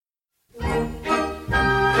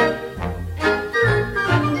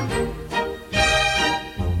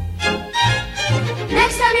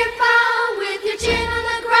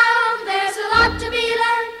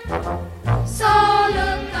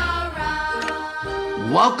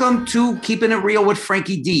Welcome to Keeping It Real with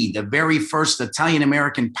Frankie D, the very first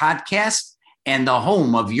Italian-American podcast and the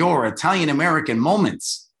home of your Italian-American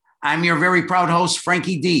moments. I'm your very proud host,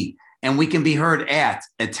 Frankie D, and we can be heard at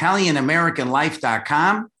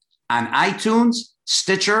ItalianAmericanLife.com, on iTunes,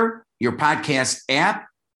 Stitcher, your podcast app.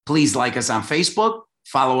 Please like us on Facebook,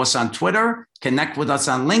 follow us on Twitter, connect with us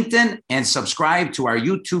on LinkedIn, and subscribe to our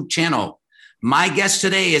YouTube channel. My guest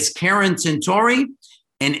today is Karen Tintori,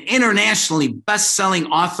 an internationally best-selling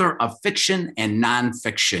author of fiction and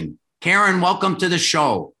nonfiction. Karen, welcome to the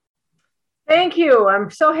show. Thank you.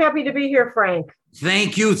 I'm so happy to be here, Frank.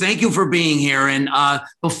 Thank you. Thank you for being here. And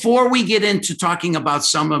before we get into talking about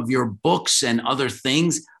some of your books and other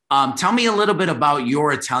things, tell me a little bit about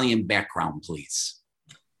your Italian background, please.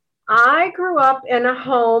 I grew up in a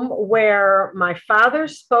home where my father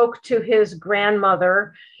spoke to his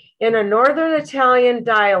grandmother in a Northern Italian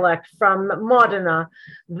dialect from Modena.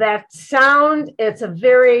 That sound, it's a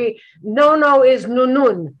very, no is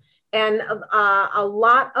nunun. And a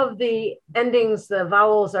lot of the endings, the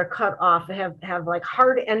vowels are cut off, have like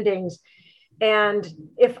hard endings. And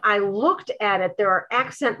if I looked at it, there are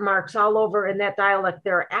accent marks all over in that dialect.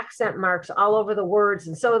 There are accent marks all over the words.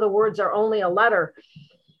 And some of the words are only a letter.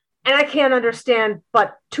 And I can't understand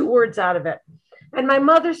but two words out of it. And my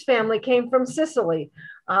mother's family came from Sicily.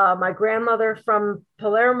 My grandmother from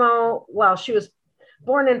Palermo, well, she was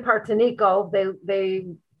born in Partinico. They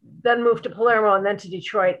then moved to Palermo and then to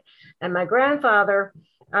Detroit. And my grandfather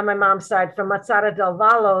on my mom's side from Mazara del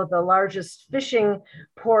Vallo, the largest fishing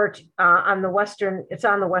port on the western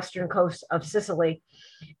coast of Sicily.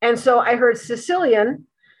 And so I heard Sicilian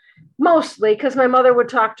mostly because my mother would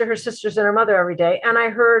talk to her sisters and her mother every day. And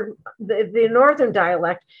I heard the Northern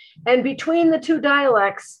dialect. And between the two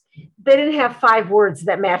dialects, they didn't have 5 words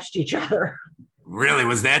that matched each other. Really?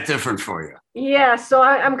 Was that different for you? Yeah. So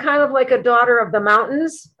I'm kind of like a daughter of the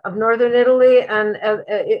mountains of Northern Italy and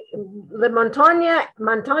the Montagna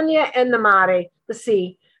and the Mare, the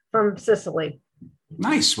sea from Sicily.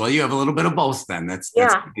 Nice. Well, you have a little bit of both then. That's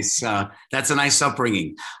a nice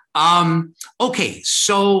upbringing. Okay.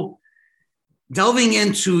 So delving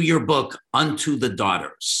into your book, Unto the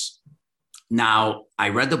Daughters. Now, I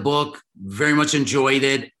read the book, very much enjoyed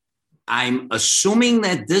it. I'm assuming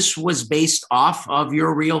that this was based off of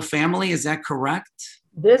your real family. Is that correct?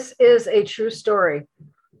 This is a true story.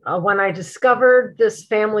 When I discovered this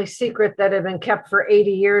family secret that had been kept for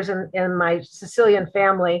 80 years in my Sicilian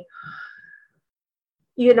family,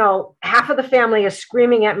 you know, half of the family is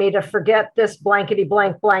screaming at me to forget this blankety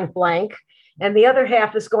blank, blank, blank. And the other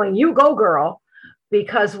half is going, you go, girl.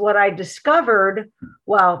 Because what I discovered,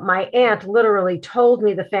 well, my aunt literally told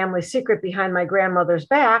me the family secret behind my grandmother's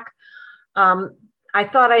back. I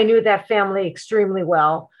thought I knew that family extremely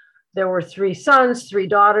well. There were 3 sons, 3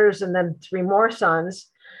 daughters, and then 3 more sons.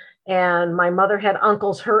 And my mother had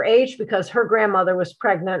uncles her age because her grandmother was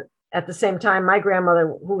pregnant at the same time my grandmother,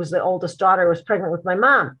 who was the oldest daughter, was pregnant with my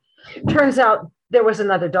mom. Turns out there was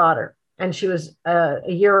another daughter, and she was a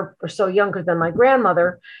year or so younger than my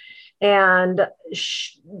grandmother. And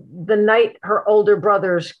the night her older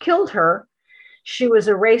brothers killed her, she was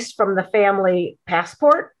erased from the family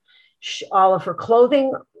passport. All of her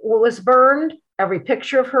clothing was burned. Every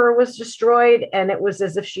picture of her was destroyed. And it was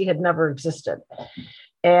as if she had never existed.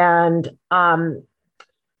 And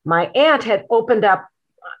my aunt had opened up.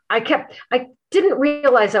 I didn't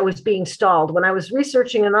realize I was being stalled. When I was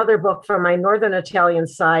researching another book from my Northern Italian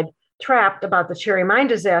side, Trapped, about the Cherry Mine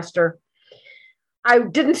disaster, I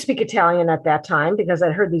didn't speak Italian at that time because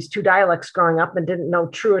I'd heard these 2 dialects growing up and didn't know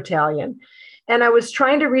true Italian. And I was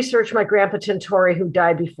trying to research my grandpa Tintori, who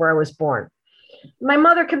died before I was born. My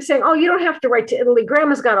mother kept saying, oh, you don't have to write to Italy.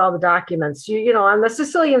 Grandma's got all the documents. You know, on the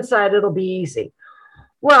Sicilian side, it'll be easy.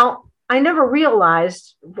 Well, I never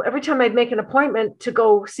realized every time I'd make an appointment to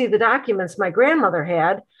go see the documents my grandmother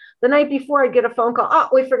had, the night before I'd get a phone call. Oh,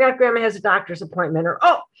 we forgot grandma has a doctor's appointment. Or,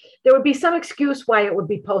 oh, there would be some excuse why it would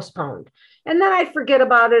be postponed. And then I'd forget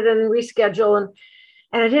about it and reschedule.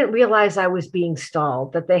 And I didn't realize I was being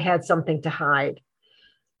stalled, that they had something to hide.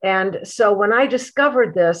 And so when I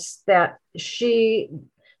discovered this, that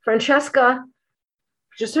Francesca,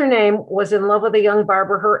 just her name, was in love with a young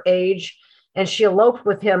barber her age, and she eloped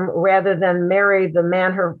with him rather than marry the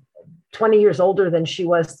man her 20 years older than she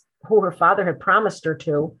was, who her father had promised her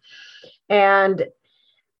to. And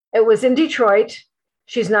it was in Detroit.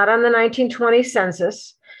 She's not on the 1920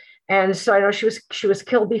 census. And so I know she was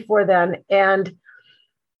killed before then. And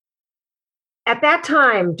at that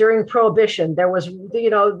time, during Prohibition, there was,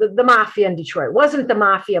 you know, the mafia in Detroit. It wasn't the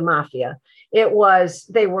mafia. It was,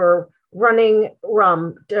 they were running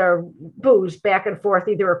booze back and forth,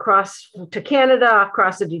 either across to Canada,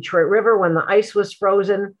 across the Detroit River when the ice was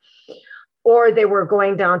frozen, or they were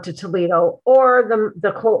going down to Toledo, or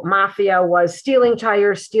the quote mafia was stealing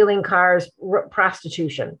tires, stealing cars,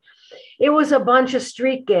 prostitution. It was a bunch of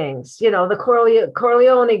street gangs, the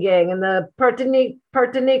Corleone gang and the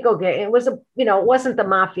Partenico gang. It was it wasn't the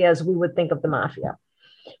mafia as we would think of the mafia.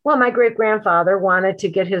 Well, my great grandfather wanted to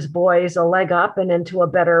get his boys a leg up and into a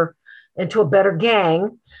better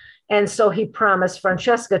gang. And so he promised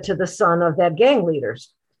Francesca to the son of that gang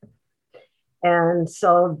leaders. And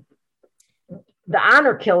so the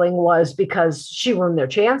honor killing was because she ruined their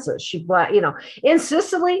chances. She bought, in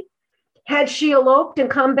Sicily, had she eloped and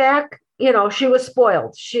come back, she was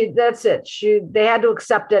spoiled. That's it. They had to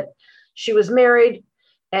accept it. She was married,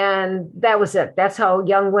 and that was it. That's how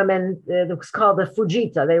young women, it was called the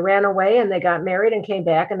fugita. They ran away and they got married and came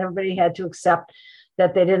back, and everybody had to accept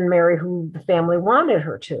that they didn't marry who the family wanted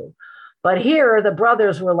her to. But here, the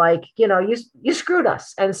brothers were like, you screwed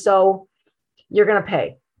us, and so you're going to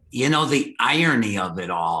pay. The irony of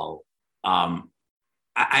it all,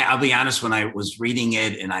 I'll be honest, when I was reading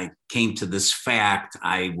it and I came to this fact,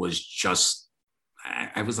 I was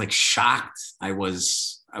like shocked. I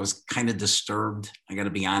was kind of disturbed. I got to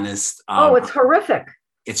be honest. It's horrific.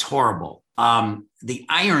 It's horrible. The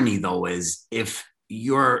irony, though, is if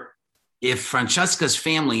Francesca's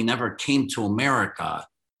family never came to America,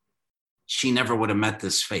 she never would have met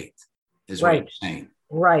this fate, is what you're saying.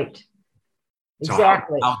 Right. So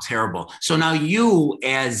exactly. How terrible. So now you,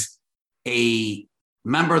 as a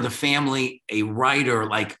member of the family, a writer,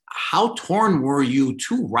 like how torn were you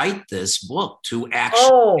to write this book, to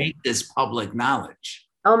actually make this public knowledge?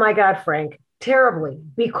 Oh my God, Frank, terribly.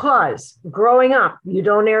 Because growing up, you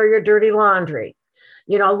don't air your dirty laundry.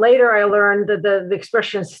 Later I learned the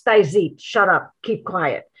expression stai zit, shut up, keep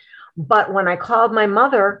quiet. But when I called my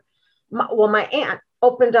mother, my aunt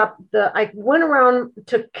opened up I went around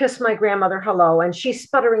to kiss my grandmother hello, and she's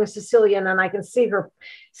sputtering Sicilian, and I can see her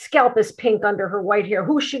scalp is pink under her white hair.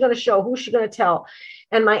 Who's she going to show? Who's she going to tell?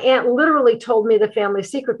 And my aunt literally told me the family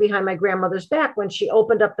secret behind my grandmother's back when she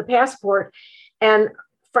opened up the passport, and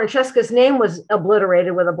Francesca's name was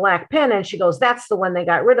obliterated with a black pen. And she goes, that's the one they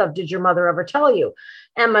got rid of. Did your mother ever tell you?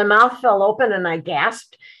 And my mouth fell open and I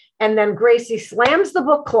gasped. And then Gracie slams the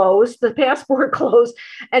book closed, the passport closed,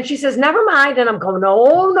 and she says, never mind. And I'm going,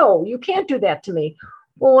 no, you can't do that to me.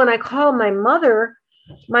 Well, when I call my mother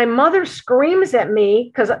screams at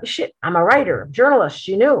me, because I'm a writer, journalist,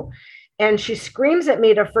 she knew. And she screams at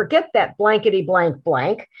me to forget that blankety blank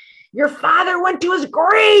blank. Your father went to his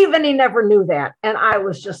grave and he never knew that. And I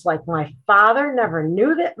was just like, my father never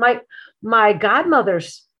knew that. My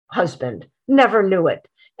godmother's husband never knew it.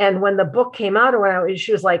 And when the book came out,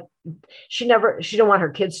 she was like, she didn't want her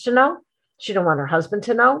kids to know. She didn't want her husband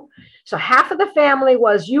to know. So half of the family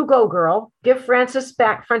was, you go, girl, give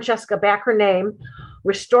Francesca back her name,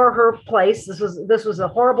 restore her place. This was a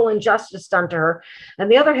horrible injustice done to her. And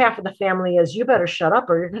the other half of the family is, you better shut up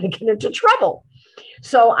or you're going to get into trouble.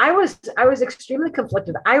 So I was extremely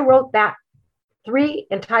conflicted. I wrote that 3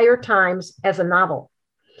 entire times as a novel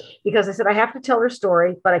because I said, I have to tell her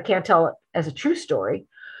story, but I can't tell it as a true story.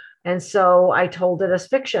 And so I told it as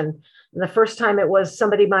fiction. And the first time it was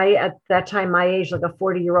somebody at that time my age, like a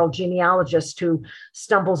 40-year-old genealogist who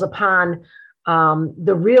stumbles upon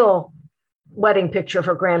the real wedding picture of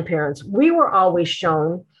her grandparents. We were always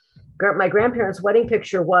shown, my grandparents' wedding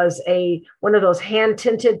picture was one of those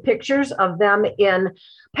hand-tinted pictures of them in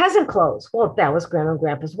peasant clothes. Well, that was Grandma and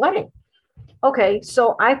Grandpa's wedding. Okay,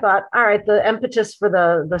 so I thought, all right, the impetus for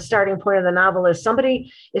the starting point of the novel is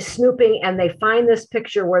somebody is snooping and they find this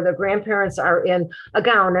picture where the grandparents are in a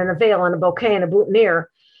gown and a veil and a bouquet and a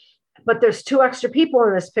boutonniere. But there's 2 extra people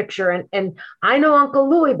in this picture. And I know Uncle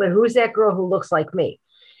Louis, but who's that girl who looks like me?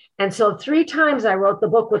 And so 3 times I wrote the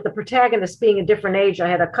book with the protagonist being a different age. I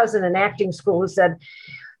had a cousin in acting school who said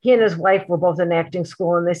he and his wife were both in acting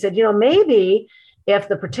school. And they said, maybe if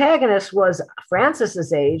the protagonist was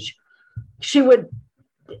Frances's age, she would,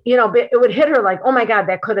 it would hit her like, oh my God,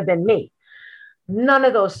 that could have been me. None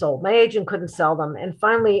of those sold. My agent couldn't sell them. And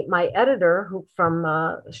finally, my editor from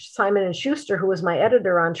Simon & Schuster, who was my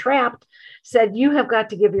editor on Trapped, said, you have got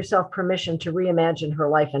to give yourself permission to reimagine her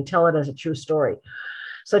life and tell it as a true story.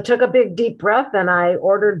 So I took a big deep breath and I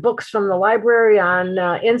ordered books from the library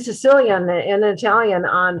in Sicilian, in Italian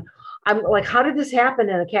I'm like, how did this happen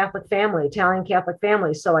in a Catholic family, Italian Catholic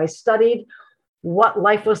family? So I studied what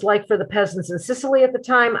life was like for the peasants in Sicily at the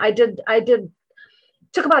time.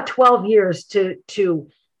 Took about 12 years to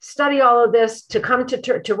study all of this, to come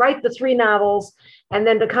to write the 3 novels. And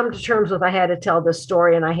then to come to terms with, I had to tell this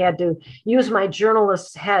story, and I had to use my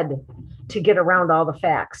journalist's head to get around all the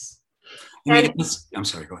facts. I'm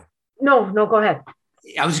sorry, go ahead. No, go ahead.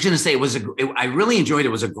 I was going to say I really enjoyed it.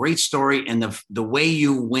 It was a great story. And the way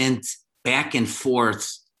you went back and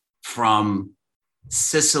forth from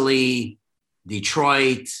Sicily,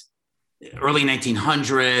 Detroit, early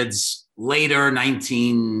 1900s, later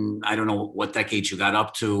I don't know what decades you got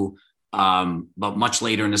up to, but much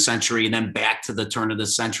later in the century, and then back to the turn of the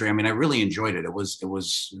century. I mean, I really enjoyed it. It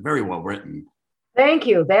was very well written. Thank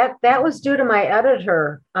you. That was due to my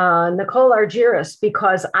editor, Nicole Argyris,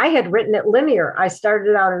 because I had written it linear. I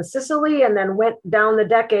started out in Sicily and then went down the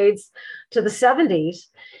decades to the 70s.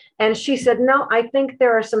 And she said, no, I think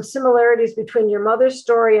there are some similarities between your mother's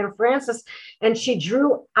story and Frances. And she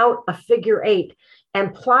drew out a figure 8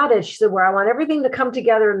 and plotted. She said, where I want everything to come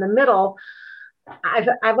together in the middle.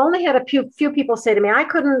 I've only had a few people say to me, I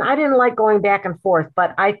didn't like going back and forth,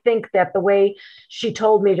 but I think that the way she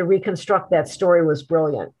told me to reconstruct that story was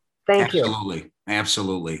brilliant. Thank you.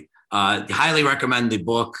 Absolutely. Highly recommend the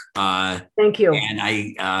book. Thank you. And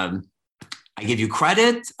I give you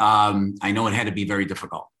credit. I know it had to be very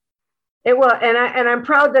difficult. It was, and I'm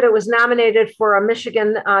proud that it was nominated for a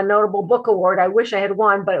Michigan Notable Book Award. I wish I had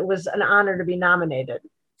won, but it was an honor to be nominated.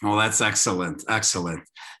 Oh, that's excellent. Excellent.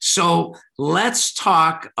 So let's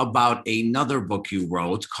talk about another book you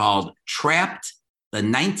wrote called Trapped, the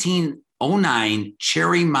 1909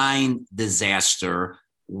 Cherry Mine Disaster,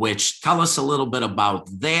 which tell us a little bit about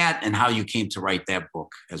that and how you came to write that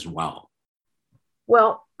book as well.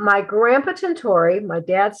 Well, my grandpa Tintori, my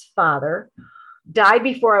dad's father, died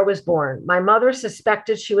before I was born. My mother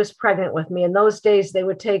suspected she was pregnant with me. In those days, they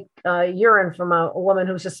would take urine from a woman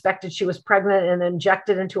who suspected she was pregnant and inject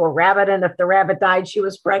it into a rabbit. And if the rabbit died, she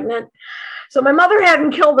was pregnant. So my mother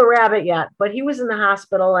hadn't killed the rabbit yet, but he was in the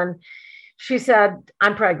hospital and she said,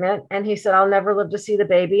 I'm pregnant. And he said, I'll never live to see the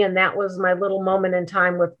baby. And that was my little moment in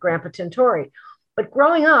time with Grandpa Tintori. But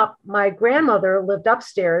growing up, my grandmother lived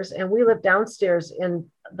upstairs and we lived downstairs in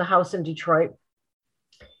the house in Detroit.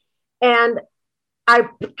 And I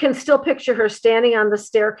can still picture her standing on the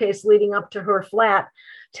staircase leading up to her flat,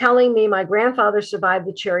 telling me my grandfather survived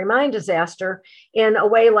the Cherry Mine disaster in a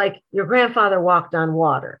way like your grandfather walked on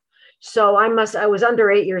water. So I was under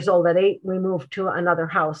 8 years old. At 8, we moved to another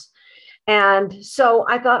house. And so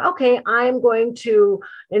I thought, okay, I'm going to,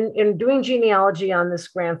 in doing genealogy on this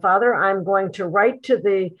grandfather, I'm going to write to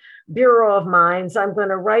the Bureau of Mines. I'm going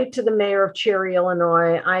to write to the mayor of Cherry,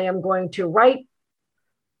 Illinois. I am going to write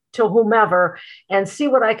to whomever and see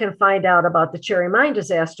what I can find out about the Cherry Mine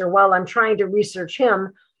disaster while I'm trying to research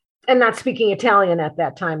him and not speaking Italian at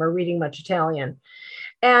that time or reading much Italian.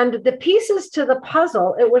 And the pieces to the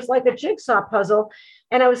puzzle, it was like a jigsaw puzzle,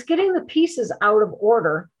 and I was getting the pieces out of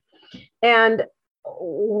order. And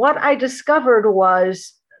what I discovered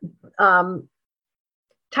was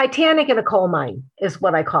Titanic in a coal mine is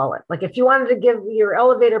what I call it. Like if you wanted to give your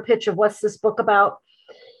elevator pitch of what's this book about,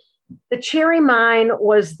 the Cherry Mine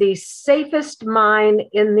was the safest mine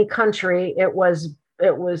in the country. It was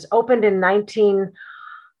opened in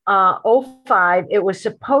 1905. It was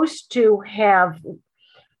supposed to have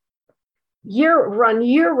run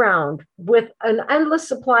year round with an endless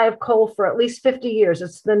supply of coal for at least 50 years.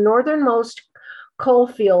 It's the northernmost coal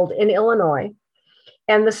field in Illinois.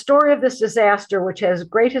 And the story of this disaster, which has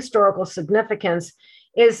great historical significance,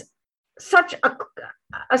 is such a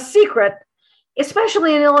secret,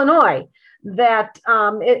 especially in Illinois, that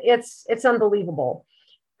it's unbelievable.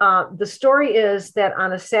 The story is that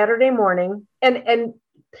on a Saturday morning, and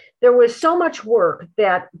there was so much work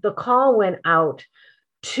that the call went out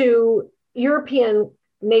to European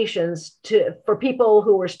nations for people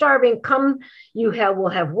who were starving. Come, will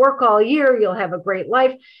have work all year. You'll have a great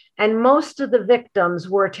life. And most of the victims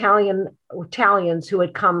were Italians who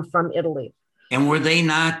had come from Italy. And were they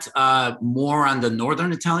not more on the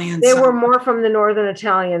northern Italian side? They were more from the northern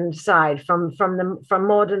Italian side, from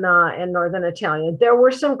Modena and northern Italian. There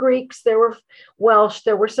were some Greeks, there were Welsh,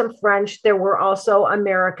 there were some French, there were also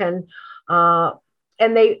American, and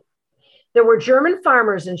there were German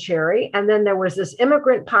farmers in Cherry, and then there was this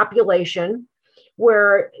immigrant population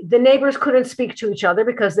where the neighbors couldn't speak to each other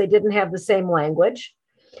because they didn't have the same language.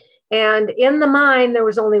 And in the mine, there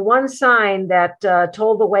was only one sign that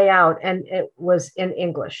told the way out, and it was in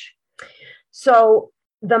English. So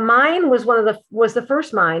the mine was the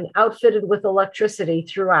first mine outfitted with electricity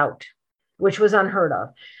throughout, which was unheard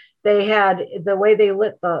of. They had, the way they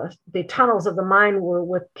lit the tunnels of the mine were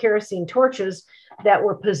with kerosene torches that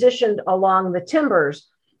were positioned along the timbers,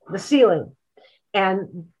 the ceiling.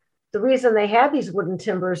 And the reason they had these wooden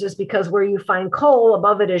timbers is because where you find coal,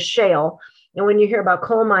 above it is shale. And when you hear about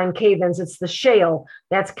coal mine cave-ins, it's the shale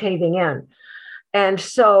that's caving in. And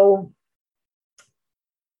so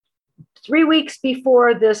 3 weeks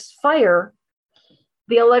before this fire,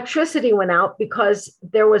 the electricity went out because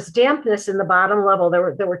there was dampness in the bottom level.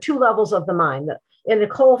 There were 2 levels of the mine. In the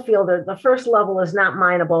coal field, the first level is not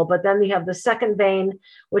mineable, but then you have the second vein,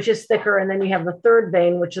 which is thicker, and then you have the third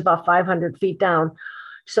vein, which is about 500 feet down.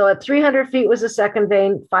 So at 300 feet was the second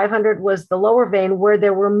vein, 500 was the lower vein, where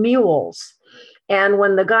there were mules. And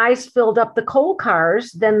when the guys filled up the coal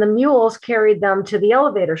cars, then the mules carried them to the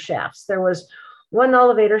elevator shafts. There was one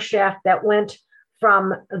elevator shaft that went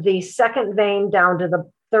from the second vein down to the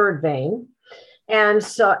third vein. And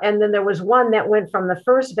then there was one that went from the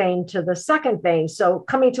first vein to the second vein. So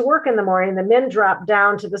coming to work in the morning, the men dropped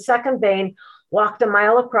down to the second vein, walked a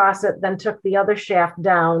mile across it, then took the other shaft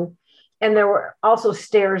down. And there were also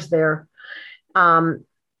stairs there.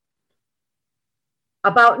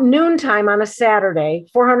 About noontime on a Saturday,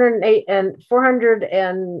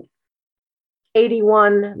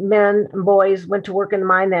 481 men and boys went to work in the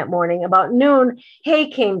mine that morning. About noon, hay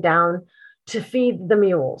came down to feed the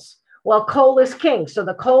mules. Well, coal is king. So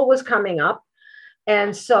the coal was coming up.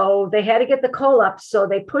 And so they had to get the coal up. So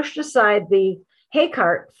they pushed aside the hay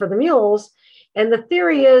cart for the mules. And the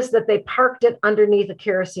theory is that they parked it underneath a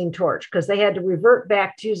kerosene torch because they had to revert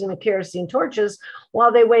back to using the kerosene torches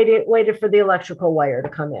while they waited for the electrical wire to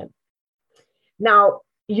come in. Now,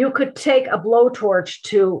 you could take a blowtorch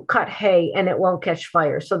to cut hay and it won't catch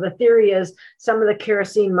fire. So the theory is some of the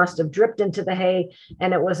kerosene must have dripped into the hay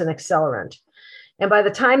and it was an accelerant. And by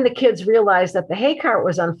the time the kids realized that the hay cart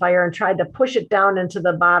was on fire and tried to push it down into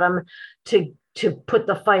the bottom to put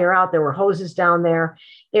the fire out, there were hoses down there.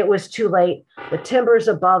 It was too late. The timbers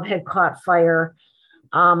above had caught fire.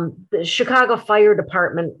 The Chicago Fire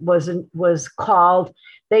Department was called.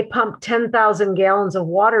 They pumped 10,000 gallons of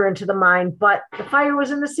water into the mine, but the fire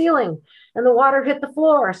was in the ceiling and the water hit the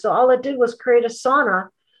floor. So all it did was create a sauna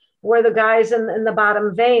where the guys in the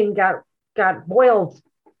bottom vein got boiled.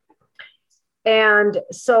 And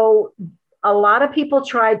so a lot of people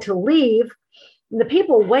tried to leave. The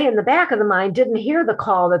people way in the back of the mine didn't hear the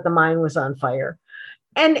call that the mine was on fire.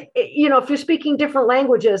 And, if you're speaking different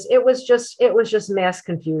languages, it was just mass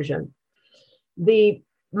confusion. The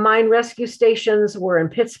mine rescue stations were in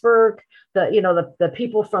Pittsburgh. The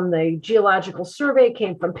people from the Geological Survey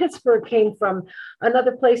came from Pittsburgh, came from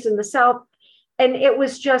another place in the South. And it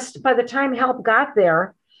was just, by the time help got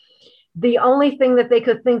there, the only thing that they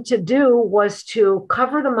could think to do was to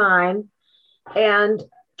cover the mine and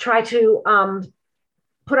try to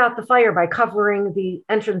put out the fire by covering the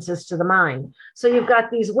entrances to the mine. So you've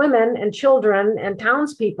got these women and children and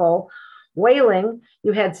townspeople wailing.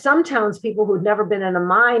 You had some townspeople who'd never been in a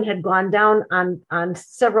mine had gone down on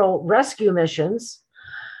several rescue missions.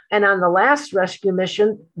 And on the last rescue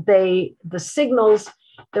mission, there were signals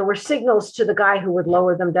to the guy who would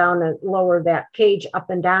lower them down and lower that cage up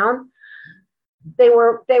and down. They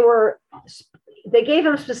gave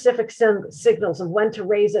him specific signals of when to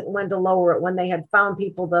raise it and when to lower it when they had found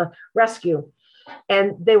people to rescue.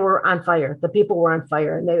 And they were on fire. The people were on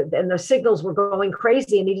fire and the signals were going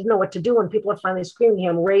crazy and he didn't know what to do when people were finally screaming at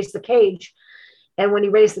him, raise the cage. And when he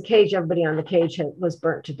raised the cage, everybody on the cage was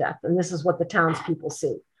burnt to death. And this is what the townspeople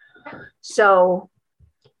see. So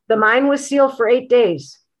the mine was sealed for 8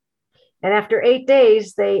 days. And after 8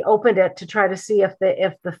 days, they opened it to try to see if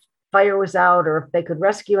the fire was out or if they could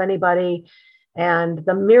rescue anybody. And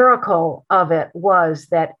the miracle of it was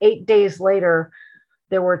that 8 days later,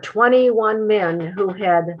 there were 21 men who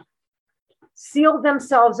had sealed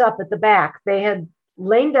themselves up at the back. They had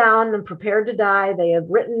lain down and prepared to die. They had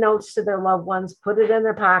written notes to their loved ones, put it in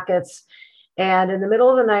their pockets. And in the middle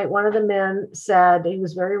of the night, one of the men said, he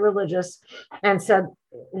was very religious, and said,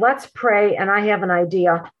 "Let's pray. And I have an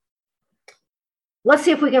idea. Let's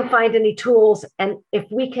see if we can find any tools. And if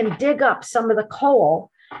we can dig up some of the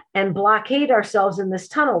coal and blockade ourselves in this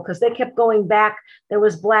tunnel," because they kept going back. There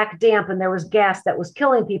was black damp and there was gas that was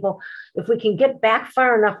killing people. If we can get back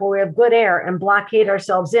far enough where we have good air and blockade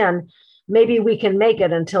ourselves in, maybe we can make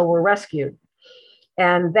it until we're rescued.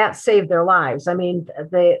 And that saved their lives. I mean,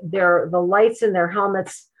 the lights in their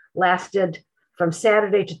helmets lasted from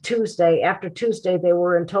Saturday to Tuesday. After Tuesday, they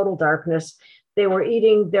were in total darkness. They were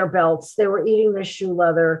eating their belts. They were eating their shoe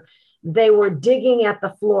leather. They were digging at the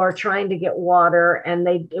floor, trying to get water. And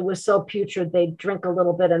it was so putrid, they'd drink a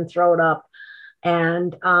little bit and throw it up.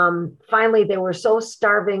 And finally, they were so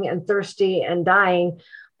starving and thirsty and dying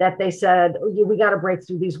that they said, "We got to break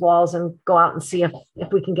through these walls and go out and see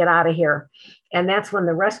if we can get out of here." And that's when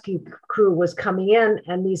the rescue crew was coming in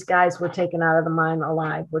and these guys were taken out of the mine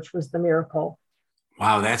alive, which was the miracle.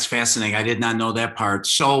 Wow, that's fascinating. I did not know that part.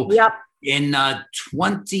 So Yep. in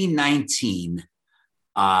 2019,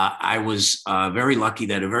 I was very lucky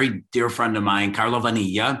that a very dear friend of mine, Carlo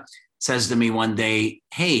Vanilla, says to me one day,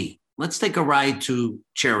 "Hey, let's take a ride to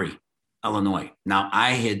Cherry, Illinois." Now,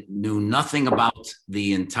 I knew nothing about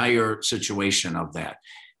the entire situation of that.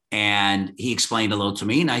 And he explained a little to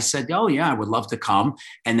me, and I said, "Oh, yeah, I would love to come."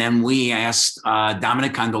 And then we asked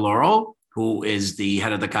Dominic Candeloro, who is the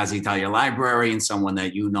head of the Casa Italia Library and someone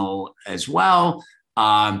that you know as well.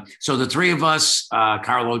 So the three of us,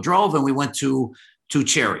 Carlo drove, and we went to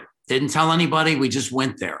Cherry. Didn't tell anybody. We just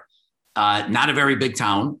went there. Not a very big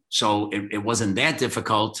town, so it wasn't that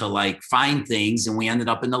difficult to like find things. And we ended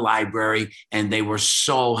up in the library, and they were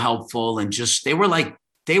so helpful, and just they were like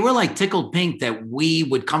tickled pink that we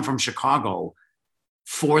would come from Chicago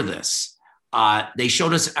for this. They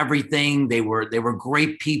showed us everything. They were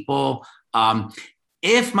great people.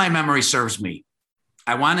 If my memory serves me,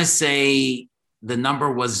 I want to say the number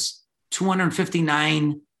was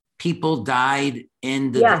 259 people died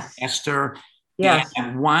in the disaster. Yes. And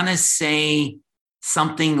I want to say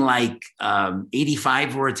something like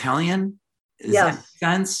 85 were Italian. Does that make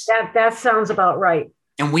sense? That sounds about right.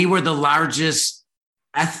 And we were the largest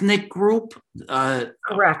ethnic group.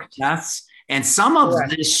 Correct. Yes. And some of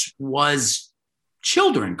this was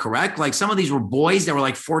children, correct? Like some of these were boys that were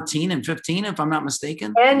like 14 and 15, if I'm not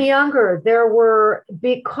mistaken. And younger. There were,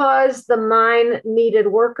 because the mine needed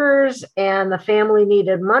workers and the family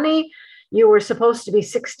needed money, you were supposed to be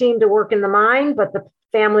 16 to work in the mine, but the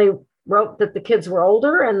family wrote that the kids were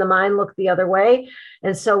older and the mine looked the other way.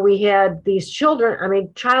 And so we had these children. I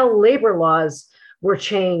mean, child labor laws were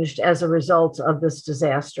changed as a result of this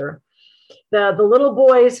disaster. The little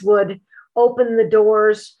boys would open the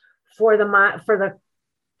doors for the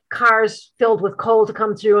cars filled with coal to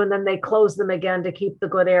come through, and then they closed them again to keep the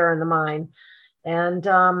good air in the mine. And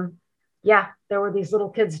there were these little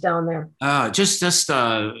kids down there. Just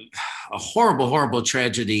a horrible, horrible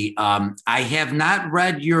tragedy. I have not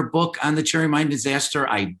read your book on the Cherry Mine disaster.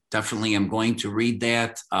 I definitely am going to read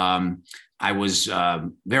that. I was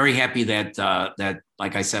very happy that,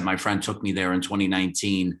 like I said, my friend took me there in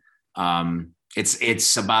 2019.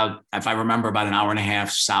 It's about, if I remember, about an hour and a half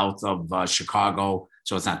south of Chicago.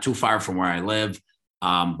 So it's not too far from where I live.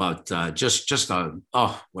 But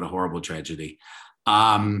what a horrible tragedy.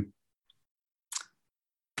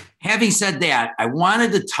 Having said that, I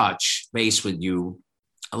wanted to touch base with you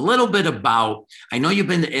a little bit about, I know you've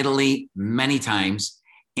been to Italy many times,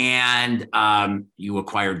 and you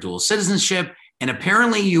acquired dual citizenship. And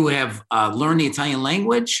apparently you have learned the Italian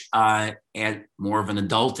language at more of an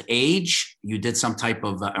adult age. You did some type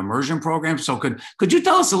of immersion program. So could you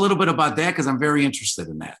tell us a little bit about that? Because I'm very interested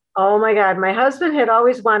in that. Oh my God. My husband had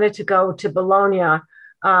always wanted to go to Bologna.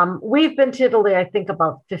 We've been to Italy, I think,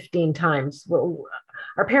 about 15 times.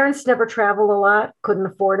 Our parents never traveled a lot, couldn't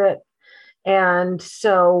afford it. And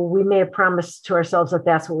so we made a promise to ourselves that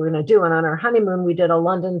that's what we're going to do. And on our honeymoon, we did a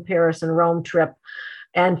London, Paris, and Rome trip.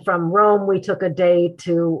 And from Rome, we took a day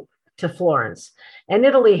to Florence. And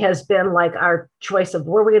Italy has been like our choice of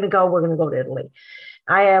where we're going to go. We're going to go to Italy.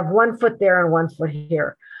 I have one foot there and one foot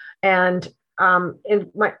here. And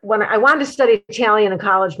when I wanted to study Italian in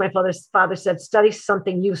college, my father said, study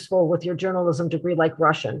something useful with your journalism degree, like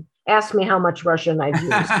Russian. Ask me how much Russian I've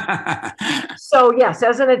used. So yes,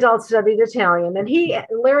 as an adult, studied Italian. And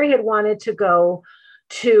Larry had wanted to go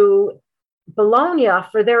to Bologna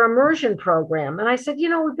for their immersion program. And I said,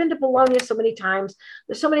 we've been to Bologna so many times.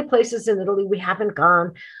 There's so many places in Italy we haven't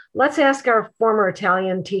gone. Let's ask our former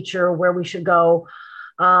Italian teacher where we should go.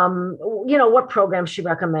 What program she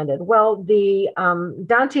recommended. Well, the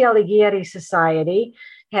Dante Alighieri Society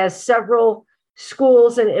has several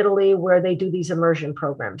schools in Italy where they do these immersion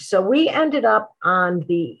programs. So we ended up on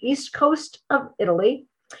the east coast of Italy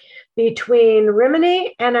between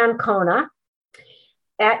Rimini and Ancona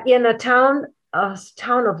in a town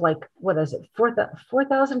of like,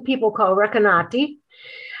 4,000 people called Recanati.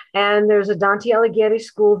 And there's a Dante Alighieri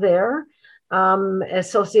school there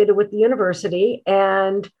associated with the university.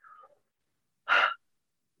 And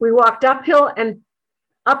we walked uphill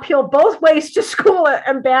both ways to school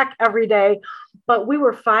and back every day. But we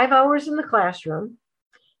were 5 hours in the classroom,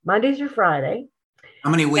 Monday through Friday. How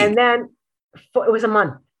many weeks? And then it was a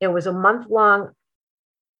month. It was a month long.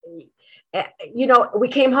 We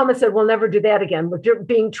came home and said, we'll never do that again. We're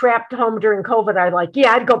being trapped home during COVID.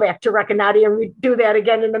 I'd go back to Recanati and we'd do that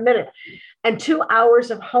again in a minute. And 2 hours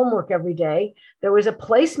of homework every day. There was a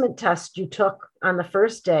placement test you took on the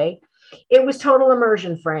first day. It was total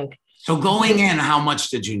immersion, Frank. So going in, how much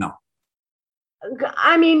did you know?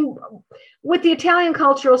 I mean, with the Italian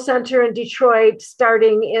Cultural Center in Detroit,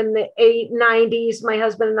 starting in the 90s, my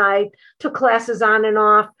husband and I took classes on and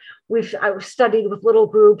off. I studied with little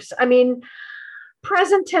groups. I mean,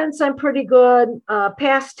 present tense, I'm pretty good.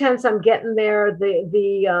 Past tense, I'm getting there.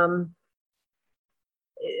 The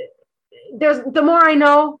more I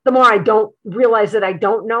know, the more I don't realize that I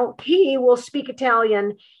don't know. He will speak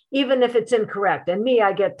Italian, even if it's incorrect. And me,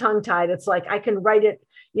 I get tongue tied. It's like I can write it.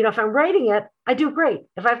 You know, if I'm writing it, I do great.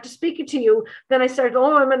 If I have to speak it to you, then I start,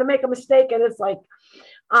 oh, I'm going to make a mistake. And it's like,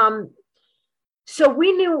 so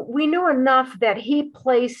we knew enough that he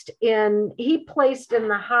placed in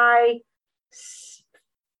the high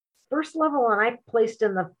first level, and I placed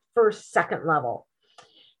in the second level.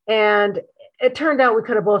 And it turned out we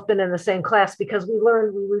could have both been in the same class because we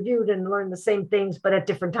reviewed and learned the same things, but at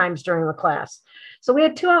different times during the class. So we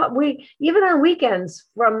had even on weekends,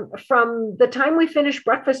 from the time we finished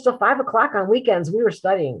breakfast till 5 o'clock on weekends, we were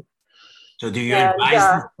studying. So do you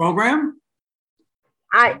advise this program?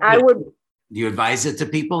 I would. Do you advise it to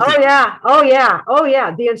people? Oh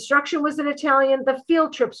yeah. The instruction was in Italian. The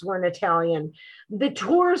field trips were in Italian. The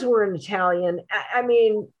tours were in Italian. I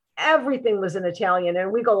mean, everything was in Italian.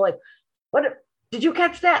 And we go like, what, did you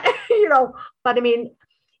catch that? You know, but I mean,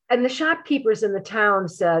 and the shopkeepers in the town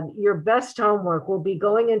said, your best homework will be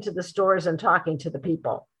going into the stores and talking to the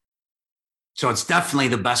people. So it's definitely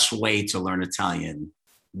the best way to learn Italian,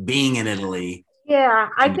 being in Italy. Yeah,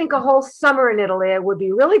 I think a whole summer in Italy would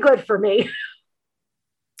be really good for me.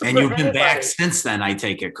 And you've been back since then, I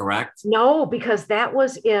take it, correct? No, because that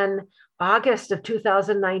was in August of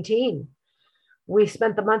 2019. We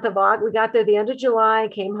spent the month of August. We got there the end of July,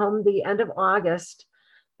 came home the end of August.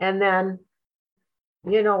 And then,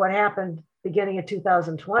 you know what happened beginning of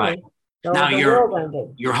 2020. Right. Now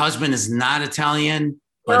your husband is not Italian?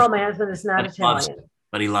 No, my husband is not Italian.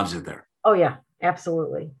 But he loves it there. Oh, yeah,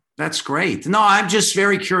 absolutely. That's great. No, I'm just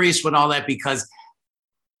very curious with all that because,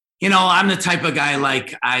 you know, I'm the type of guy,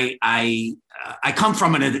 like I come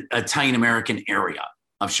from an Italian-American area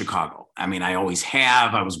of Chicago. I mean, I always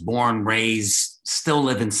have. I was born, raised, still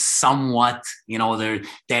living somewhat, you know,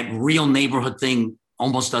 that real neighborhood thing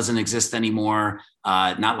almost doesn't exist anymore.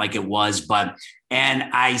 Not like it was, and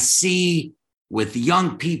I see with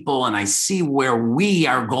young people and I see where we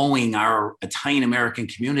are going, our Italian-American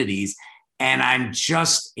communities, and I'm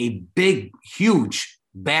just a big, huge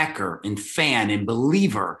backer and fan and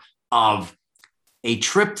believer of a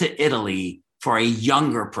trip to Italy for a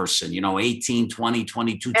younger person, you know, 18, 20,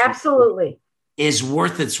 22. Absolutely. Is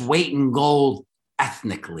worth its weight in gold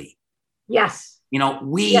ethnically. Yes. You know,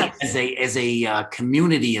 we as a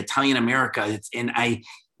community, Italian America,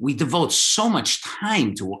 we devote so much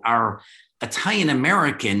time to our Italian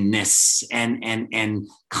Americanness and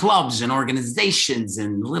clubs and organizations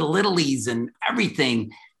and Little Italies and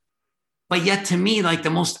everything. But yet to me, like the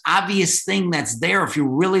most obvious thing that's there, if you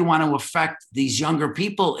really want to affect these younger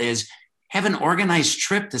people, is have an organized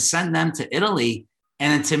trip to send them to Italy.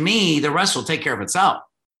 And then to me, the rest will take care of itself.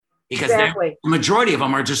 Because the majority of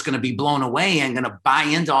them are just going to be blown away and going to buy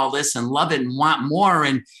into all this and love it and want more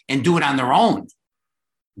and do it on their own.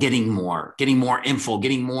 Getting more info,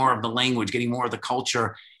 getting more of the language, getting more of the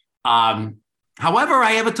culture. However,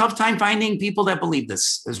 I have a tough time finding people that believe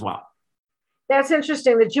this as well. That's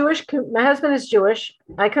interesting. My husband is Jewish.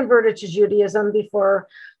 I converted to Judaism before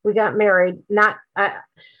we got married.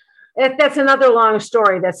 That's another long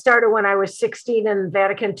story that started when I was 16 and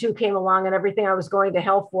Vatican II came along and everything I was going to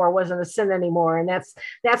hell for wasn't a sin anymore. And that's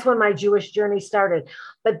when my Jewish journey started.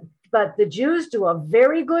 But the Jews do a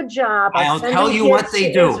very good job. I'll tell you what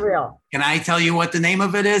they do. Israel. Can I tell you what the name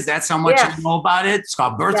of it is? That's how much I know about it. It's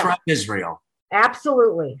called Birthright Israel.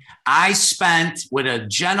 Absolutely. I spent with a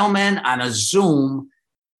gentleman on a Zoom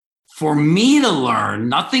for me to learn,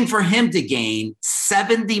 nothing for him to gain,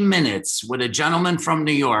 70 minutes with a gentleman from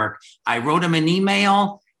New York. I wrote him an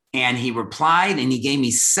email and he replied and he gave me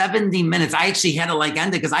 70 minutes. I actually had to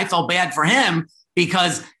end it because I felt bad for him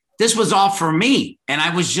because this was all for me. And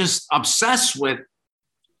I was just obsessed with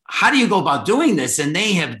how do you go about doing this? And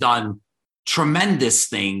they have done tremendous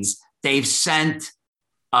things. They've sent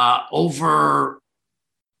over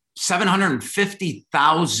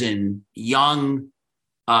 750,000 young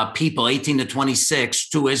people, 18 to 26,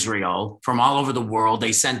 to Israel from all over the world.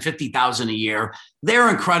 They send 50,000 a year. They're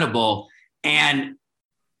incredible. And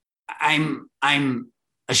I'm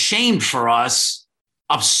ashamed for us,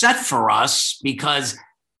 upset for us, because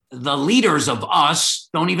the leaders of us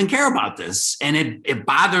don't even care about this. And it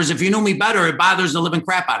bothers, if you knew me better, it bothers the living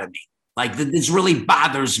crap out of me. Like this really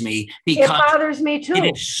bothers me because it bothers me too.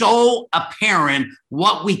 It is so apparent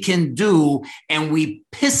what we can do, and we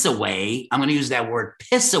piss away. I'm going to use that word,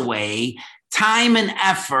 piss away, time and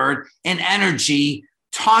effort and energy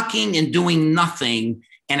talking and doing nothing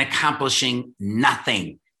and accomplishing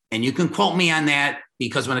nothing. And you can quote me on that,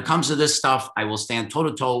 because when it comes to this stuff, I will stand toe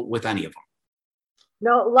to toe with any of them.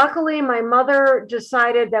 No, luckily my mother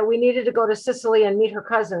decided that we needed to go to Sicily and meet her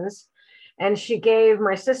cousins. And she gave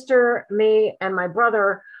my sister, me, and my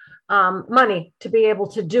brother money to be able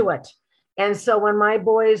to do it. And so when my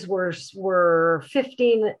boys were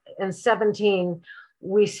 15 and 17,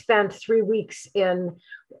 we spent 3 weeks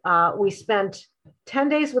we spent 10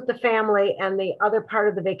 days with the family, and the other part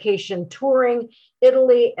of the vacation touring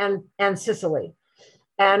Italy and Sicily.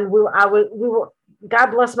 And we were, God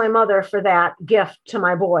bless my mother for that gift to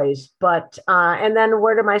my boys. But, and then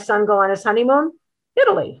where did my son go on his honeymoon?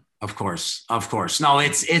 Italy. Of course. No,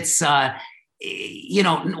 it's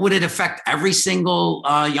would it affect every single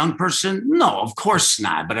young person? No, of course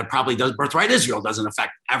not. But it probably does. Birthright Israel doesn't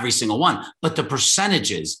affect every single one. But the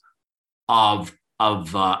percentages of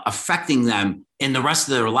affecting them in the rest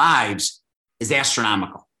of their lives is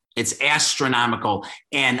astronomical. It's astronomical.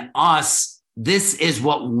 And this is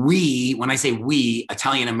what we, when I say we,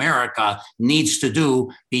 Italian America, needs to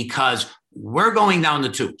do, because we're going down the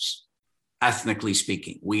tubes. Ethnically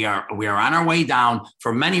speaking, we are on our way down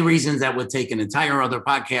for many reasons that would take an entire other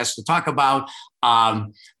podcast to talk about.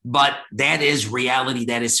 But that is reality.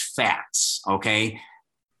 That is facts. Okay.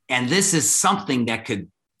 And this is something that could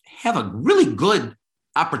have a really good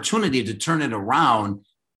opportunity to turn it around.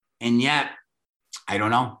 And yet, I don't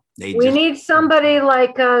know. We need somebody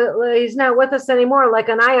like, he's not with us anymore, like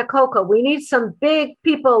an Iacocca. We need some big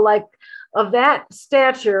people like of that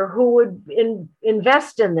stature who would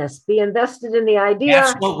invest in this, be invested in the idea.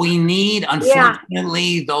 That's what we need.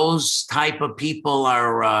 Unfortunately, those type of people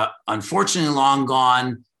are unfortunately long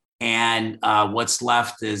gone. And what's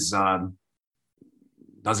left is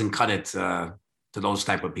doesn't cut it to those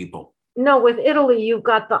type of people. No, with Italy, you've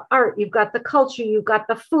got the art, you've got the culture, you've got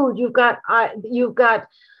the food, you've got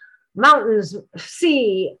mountains,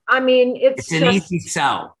 sea. I mean, it's an easy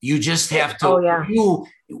sell. You just have to.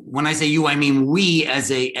 When I say you, I mean we as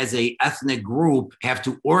a ethnic group have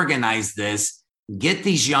to organize this, get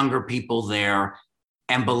these younger people there,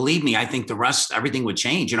 and believe me, I think the rest, everything would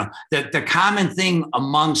change. The common thing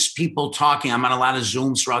amongst people talking. I'm on a lot of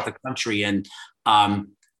Zooms throughout the country, and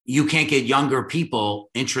you can't get younger people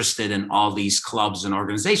interested in all these clubs and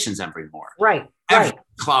organizations anymore. Right. Every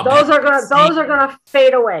club. Those are gonna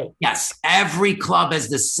fade away. Yes, every club has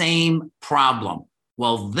the same problem.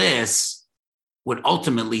 Well, this would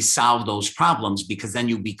ultimately solve those problems, because then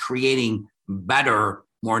you'd be creating better,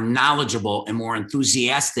 more knowledgeable, and more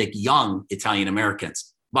enthusiastic young Italian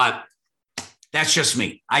Americans. But that's just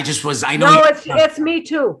me. I know. No, it's me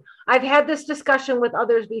too. I've had this discussion with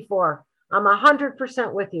others before. I'm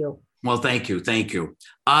 100% with you. Well, thank you.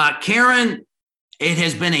 Karen, it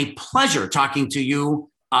has been a pleasure talking to you.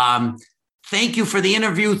 Thank you for the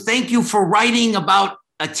interview. Thank you for writing about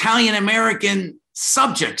Italian American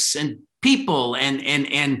subjects and people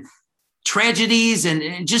and tragedies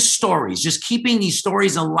and just stories, just keeping these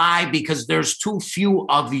stories alive, because there's too few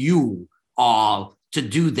of you all to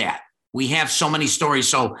do that. We have so many stories.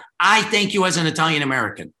 So I thank you as an Italian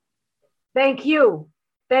American. Thank you.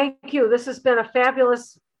 This has been a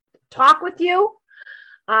fabulous talk with you.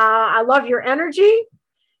 I love your energy,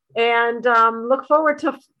 and look forward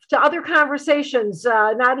to other conversations,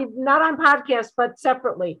 not on podcasts, but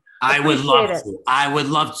separately. I would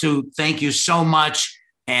love to. Thank you so much,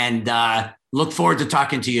 and look forward to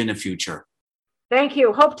talking to you in the future. Thank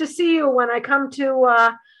you. Hope to see you when I come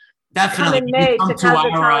to definitely come in May come to Casa our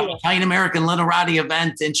Italia. Italian American Literati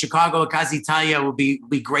event in Chicago at Casa Italia. It will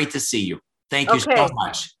be great to see you. Thank you so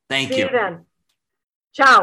much. Thank you. See you then. Ciao.